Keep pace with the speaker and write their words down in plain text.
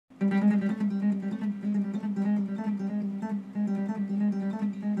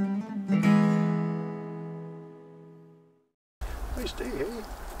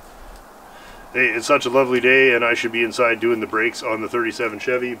Hey, it's such a lovely day, and I should be inside doing the brakes on the 37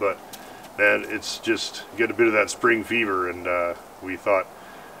 Chevy, but man, it's just get a bit of that spring fever, and we thought,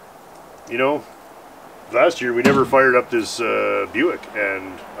 you know, last year we never fired up this Buick,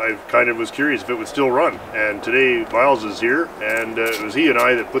 and I kind of was curious if it would still run. And today Miles is here, and it was he and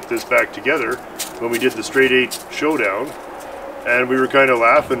I that put this back together when we did the Straight-8 showdown, and we were kind of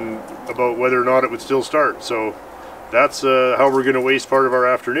laughing about whether or not it would still start. So that's how we're going to waste part of our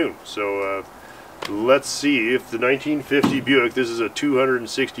afternoon. So let's see if the 1950 Buick, this is a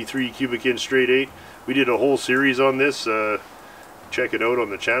 263 cubic inch Straight-8. We did a whole series on this. Check it out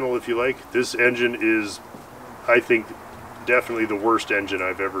on the channel if you like. This engine is, I think, definitely the worst engine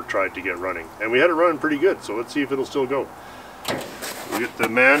I've ever tried to get running. And we had it running pretty good, so let's see if it'll still go. We'll get the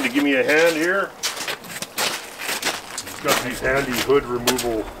man to give me a hand here. He's got these handy hood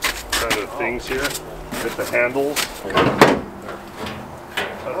removal kind of things here. Get the handles.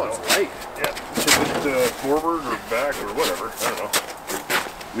 Oh, it's tight. Yeah, tip it forward or back or whatever. I don't know.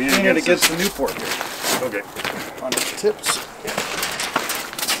 Leaning it against the Newport here. Okay. On the tips. Yeah.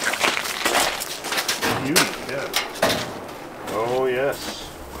 Oh yes.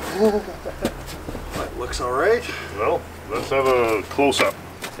 That looks all right. Well, let's have a close-up.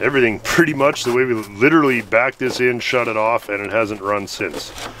 Everything pretty much the way we literally backed this in, shut it off, and it hasn't run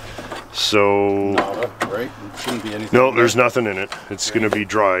since. So right? It shouldn't be anything. No, there's nothing in it. It's going to be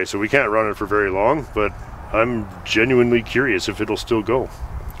dry, so we can't run it for very long, but I'm genuinely curious if it'll still go.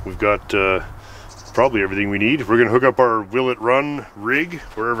 We've got probably everything we need. We're going to hook up our Will It Run rig,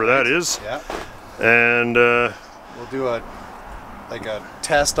 wherever that is. Yeah. And we'll do a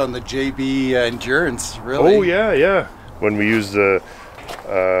test on the JB Endurance, really. Oh yeah. When we used the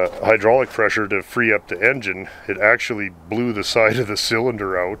hydraulic pressure to free up the engine, it actually blew the side of the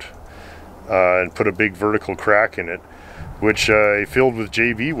cylinder out and put a big vertical crack in it, which I filled with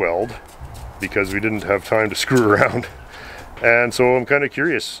JB weld because we didn't have time to screw around. And so I'm kind of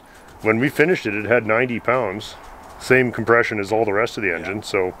curious. When we finished it, it had 90 pounds, same compression as all the rest of the engine. Yeah.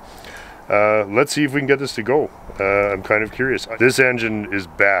 So let's see if we can get this to go. I'm kind of curious. This engine is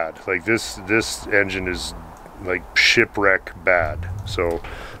bad. Like this engine is like shipwreck bad. So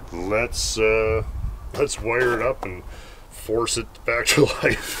let's wire it up and force it back to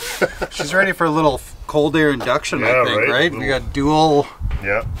life. She's ready for a little cold air induction, yeah, I think, right? We got dual.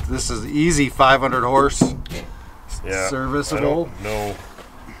 Yeah. This is easy 500 horse. Yeah. Serviceable. I don't know.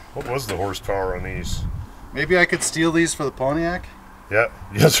 What was the horsepower on these? Maybe I could steal these for the Pontiac. Yeah,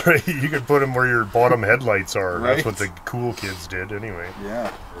 that's right. You could put them where your bottom headlights are. Right. That's what the cool kids did anyway.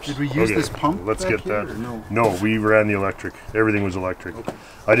 Yeah. Did we use this pump? Let's get that. No? No, we ran the electric. Everything was electric. Okay.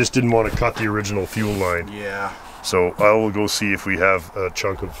 I just didn't want to cut the original fuel line. Yeah. So I will go see if we have a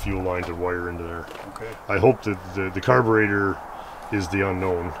chunk of fuel line to wire into there. Okay. I hope that the carburetor is the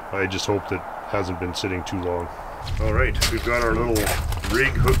unknown. I just hope that hasn't been sitting too long. All right, we've got our little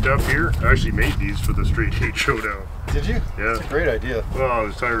rig hooked up here. I actually made these for the Straight-8 showdown. Did you? Yeah. That's a great idea. Well, I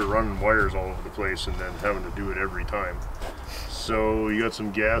was tired of running wires all over the place and then having to do it every time. So you got some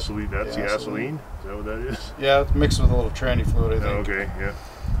gasoline. That's gasoline. Is that what that is? Yeah, it's mixed with a little tranny fluid, I think. Okay, yeah.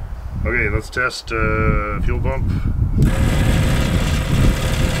 Okay, let's test fuel pump. We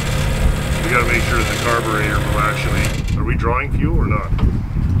got to make sure that the carburetor will actually... Are we drawing fuel or not?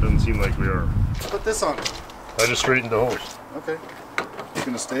 Doesn't seem like we are. Put this on. I just straightened the hose. Okay. It's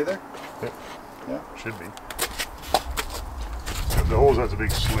gonna stay there? Yeah. Yeah. Should be. The hose has a big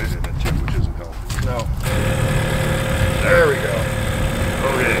slit in it too, which isn't helpful. No. There we go.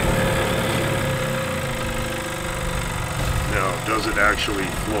 Okay. Now, does it actually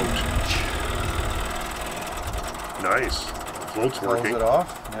float? Nice. Float's working. Close it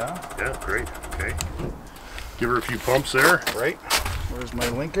off. Yeah. Yeah, great. Okay. Give her a few pumps there. Right. Where's my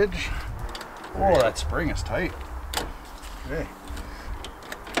linkage? Oh, that spring is tight. Okay.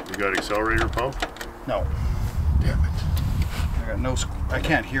 You got accelerator pump? No. Damn it. I got no. I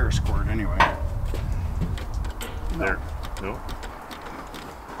can't hear a squirt anyway. There. No.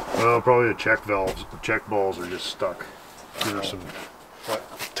 Well, probably the check valves, check balls are just stuck. Give her some.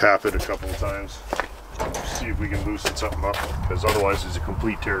 Tap it a couple of times. See if we can loosen something up, because otherwise it's a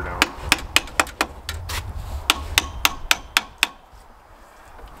complete teardown.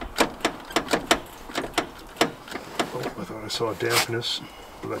 I saw a dampness.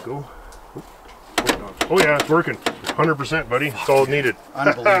 Will that go? Oh yeah, it's working. 100%, buddy. It's all it needed.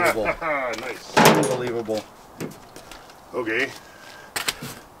 Unbelievable. Nice. Unbelievable. Okay.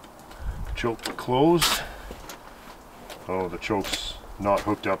 Choke closed. Oh, the choke's not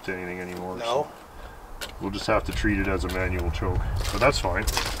hooked up to anything anymore. No. So we'll just have to treat it as a manual choke. But that's fine.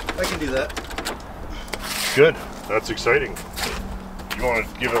 I can do that. Good. That's exciting. You want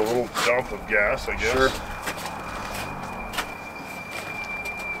to give it a little dump of gas, I guess? Sure.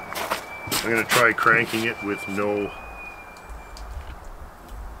 I'm going to try cranking it with no...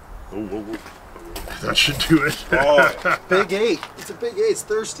 Oh, whoa, whoa. That should do it. Oh, big 8. It's a big 8. It's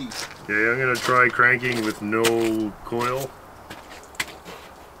thirsty. Okay, I'm going to try cranking with no coil.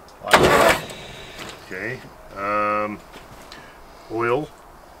 Okay. Oil.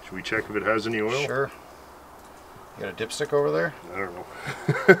 Should we check if it has any oil? Sure. You got a dipstick over there? I don't know.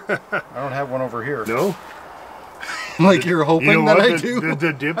 I don't have one over here. No? Like you're hoping you know that what? I do?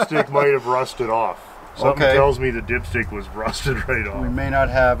 The dipstick might have rusted off. Something tells me the dipstick was rusted right off. We may not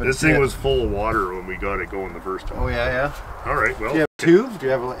have it. This thing was full of water when we got it going the first time. Oh, yeah. All right, well. Do you have 2? Do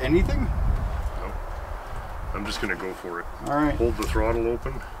you have anything? No. I'm just going to go for it. All right. Hold the throttle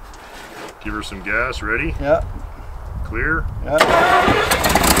open. Give her some gas. Ready? Yeah. Clear? Yeah.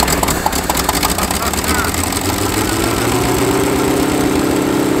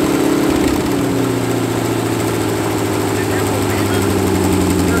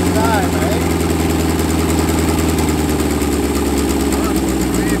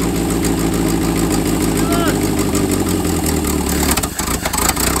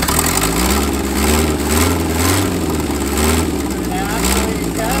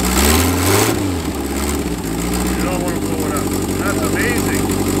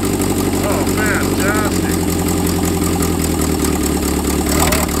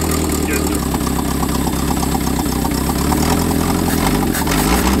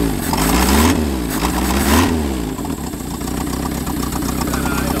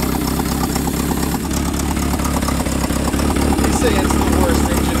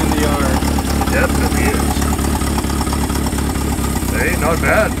 Not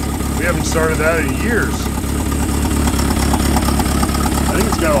bad. We haven't started that in years. I think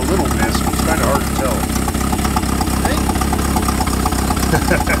it's got a little miss, but it's kind of hard to tell.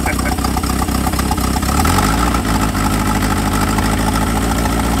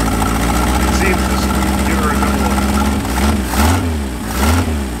 It seems to give her a good one.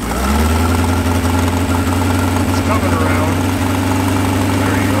 It's coming around.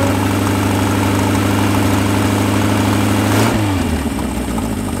 There you go.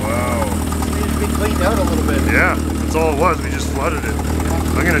 Cleaned out a little bit. Yeah, that's all it was. We just flooded it.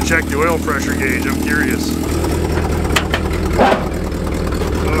 I'm going to check the oil pressure gauge. I'm curious.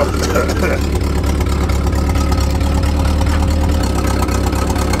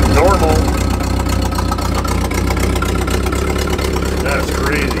 Normal. That's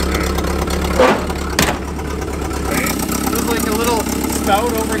crazy, man. There's like a little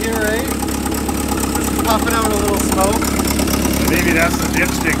spout over here, eh? Just puffing out a little smoke. Maybe that's the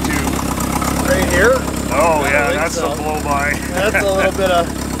dipstick tube. Right here? Oh yeah, that's the blow by. That's a little bit of...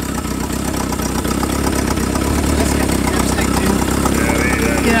 Dipstick tube.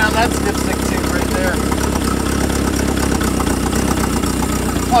 Yeah, that's dipstick tube right there.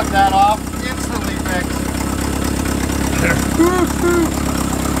 Plug that off, instantly fixed.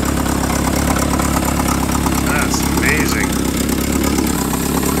 That's amazing.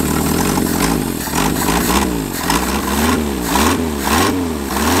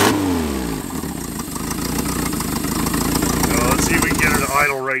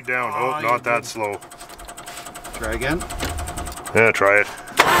 Idle right down. Oh, not that slow. Try again? Yeah, try it.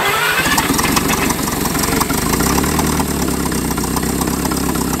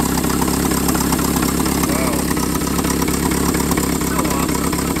 Wow. So awesome.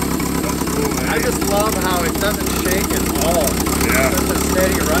 That's cool, man. I just love how it doesn't shake at all. Yeah. It's a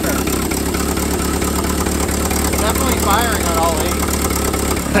steady runner. Definitely firing on all 8.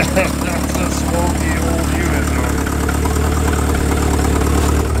 That's a smoky old unit, though.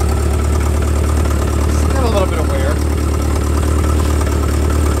 A little bit of wear.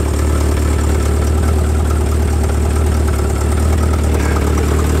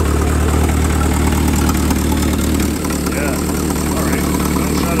 Yeah. Alright.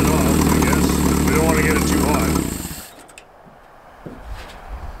 Don't shut it off, I guess. We don't want to get it too hot.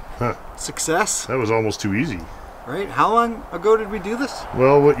 Huh. Success. That was almost too easy. Right? How long ago did we do this?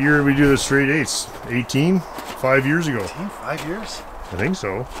 Well, what year did we do the straight 8s? 18? 5 years ago. 5 years? I think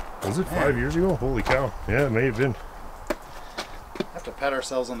so. Was it 5 years ago? Holy cow. Yeah, it may have been. Have to pat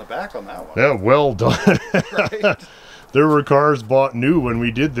ourselves on the back on that one. Yeah, well done. Right? There were cars bought new when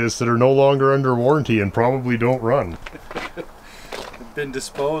we did this that are no longer under warranty and probably don't run. They've been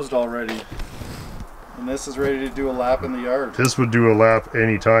disposed already. And this is ready to do a lap in the yard. This would do a lap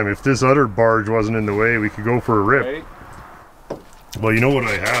anytime. If this other barge wasn't in the way, we could go for a rip. Right? Well, you know what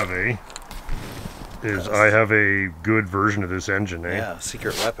I have, eh? I have a good version of this engine, eh? Yeah,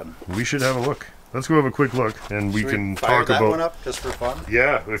 secret weapon. We should have a look. let's go have a quick look, and we can talk that about one up just for fun.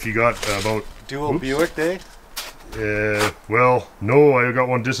 Yeah, if you got about Dual Buick day. Well, no, I got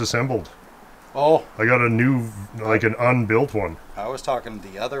one disassembled. Oh, I got a new, like an unbuilt one. I was talking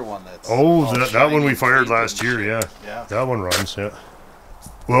the other one that's. Oh, that one we fired last year. Yeah, yeah, that one runs. Yeah.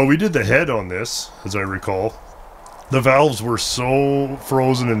 Well, we did the head on this, as I recall. The valves were so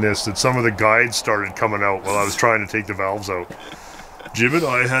frozen in this that some of the guides started coming out while I was trying to take the valves out. Jim and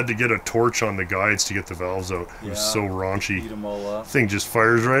I had to get a torch on the guides to get the valves out. It was so raunchy. Heat them all up. Thing just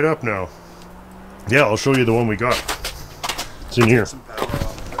fires right up now. Yeah, I'll show you the one we got. It's in here.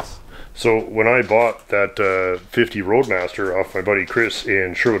 So when I bought that 50 Roadmaster off my buddy Chris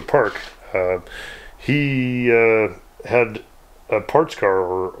in Sherwood Park, he had a parts car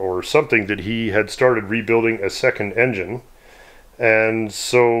or something that he had started rebuilding a second engine, and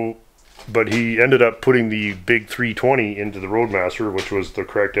so but he ended up putting the big 320 into the Roadmaster, which was the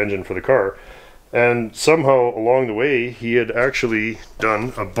correct engine for the car, and somehow along the way he had actually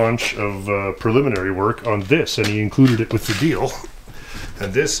done a bunch of preliminary work on this, and he included it with the deal.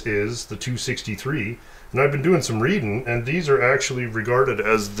 And this is the 263, and I've been doing some reading, and these are actually regarded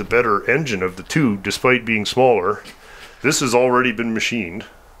as the better engine of the two, despite being smaller. This has already been machined.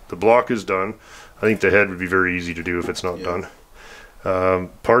 The block is done. I think the head would be very easy to do if it's not done.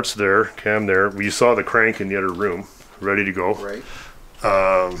 Parts there, cam there. We saw the crank in the other room, ready to go. Right.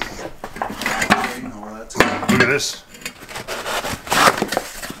 Look at this.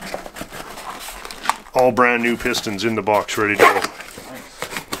 All brand new pistons in the box, ready to go.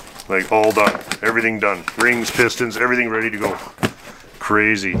 Like all done, everything done. Rings, pistons, everything ready to go.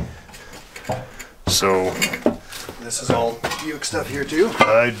 Crazy. So this is all Buick stuff here too?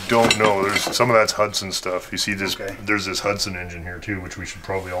 I don't know. There's some of that's Hudson stuff. You see this, there's this Hudson engine here too, which we should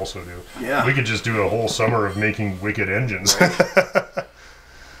probably also do. Yeah. We could just do a whole summer of making wicked engines. Right.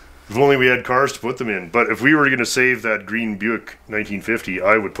 If only we had cars to put them in. But if we were going to save that green Buick 1950,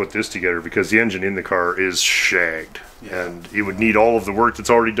 I would put this together because the engine in the car is shagged. Yeah. And it would need all of the work that's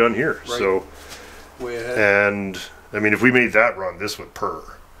already done here. Right. So, way ahead. And I mean, if we made that run, this would purr.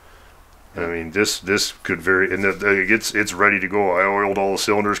 I mean, this could very, and it's ready to go. I oiled all the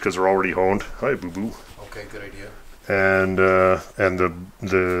cylinders because they're already honed. Hi, boo boo. Okay, good idea. And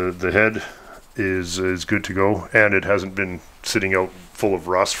the head is good to go, and it hasn't been sitting out full of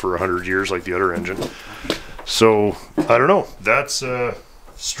rust for 100 years like the other engine. So I don't know. That's a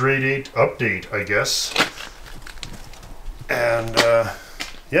Straight-8 update, I guess. And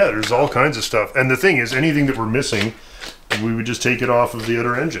yeah, there's all kinds of stuff. And the thing is, anything that we're missing, we would just take it off of the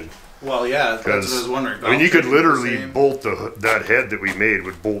other engine. Well, yeah, that's what I was wondering. I mean, you could literally bolt that head that we made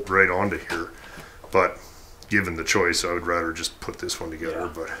would bolt right onto here. But given the choice, I would rather just put this one together.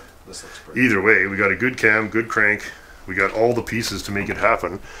 Yeah, but this looks pretty either way, we got a good cam, good crank. We got all the pieces to make it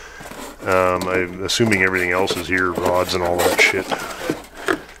happen. I'm assuming everything else is here, rods and all that shit.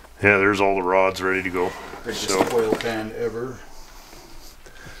 Yeah, there's all the rods ready to go. Biggest oil pan ever.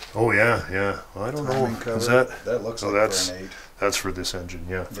 Oh yeah, yeah. Well, I don't know. Is that looks like for an 8. That's for this engine,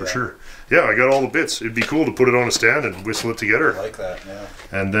 yeah, for sure. Yeah, I got all the bits. It'd be cool to put it on a stand and whistle it together. I like that, yeah.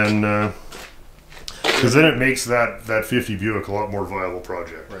 And then, because then it makes that 50 Buick a lot more viable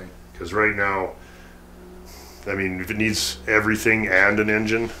project. Right. Because right now, I mean, if it needs everything and an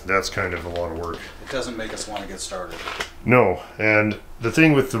engine, that's kind of a lot of work. It doesn't make us want to get started. No, and the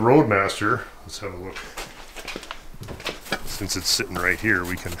thing with the Roadmaster, let's have a look. Since it's sitting right here,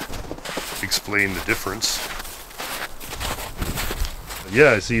 we can explain the difference.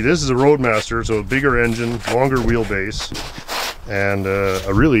 Yeah, see, this is a Roadmaster, so a bigger engine, longer wheelbase, and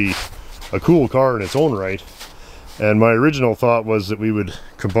a cool car in its own right. And my original thought was that we would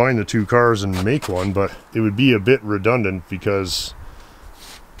combine the two cars and make one, but it would be a bit redundant because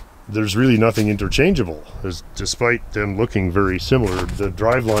there's really nothing interchangeable. Despite them looking very similar, the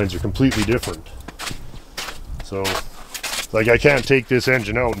drive lines are completely different. So, like, I can't take this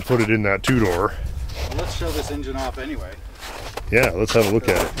engine out and put it in that two-door. Well, let's show this engine off anyway. Yeah, let's have a look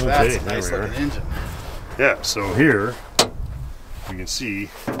at it. That's a nice looking engine. Yeah, so here you can see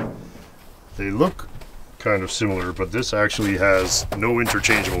they look kind of similar, but this actually has no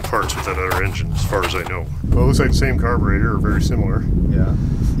interchangeable parts with that other engine as far as I know. Well, it looks like the same carburetor, or very similar. Yeah.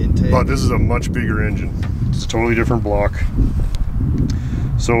 Intake. But this is a much bigger engine. It's a totally different block.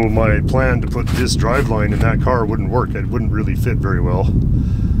 So my plan to put this driveline in that car wouldn't work. It wouldn't really fit very well.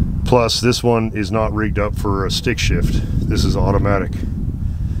 Plus, this one is not rigged up for a stick shift. This is automatic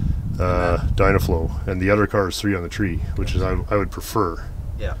Dynaflow, and the other car is 3 on the tree, which is I would prefer.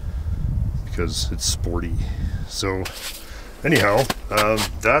 Yeah. Because it's sporty. So, anyhow,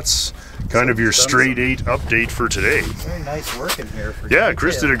 that's kind of your straight 8 update for today. Very nice work in here. Yeah,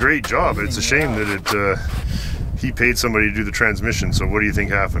 Chris did a great job. It's a shame that he paid somebody to do the transmission. So what do you think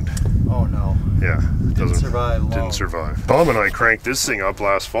happened? Oh no. Yeah, Didn't survive long. Didn't survive. Tom and I cranked this thing up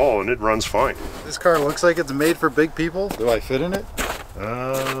last fall and it runs fine. This car looks like it's made for big people. Do I fit in it?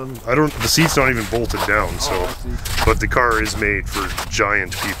 I don't. The seat's not even bolted down, so. But the car is made for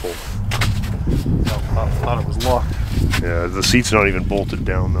giant people. I thought it was locked. Yeah, the seat's not even bolted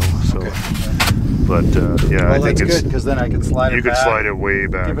down though. So. Okay. But yeah, well, I think that's good because then I can slide it you back. could slide it way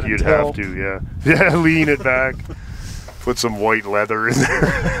back. Give it a You'd tilt. have to, yeah. Yeah, lean it back. Put some white leather in there.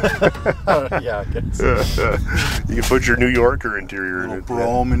 Yeah, I guess. You can put your New Yorker interior in it.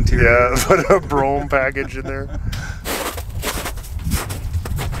 Brome interior. Yeah, put a brome package in there.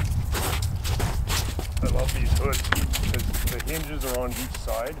 I love these hoods because the hinges are on each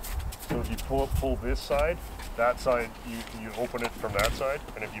side. So if you pull this side, that side you open it from that side,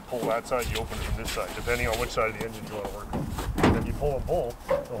 and if you pull that side, you open it from this side, depending on which side of the engine you want to work on. And if you pull a bolt,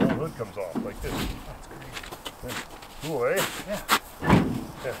 the whole hood comes off like this. That's great. Yeah. Cool, eh? Yeah.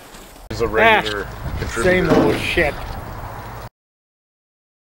 Yeah. This is a regular contributor. Same old shit.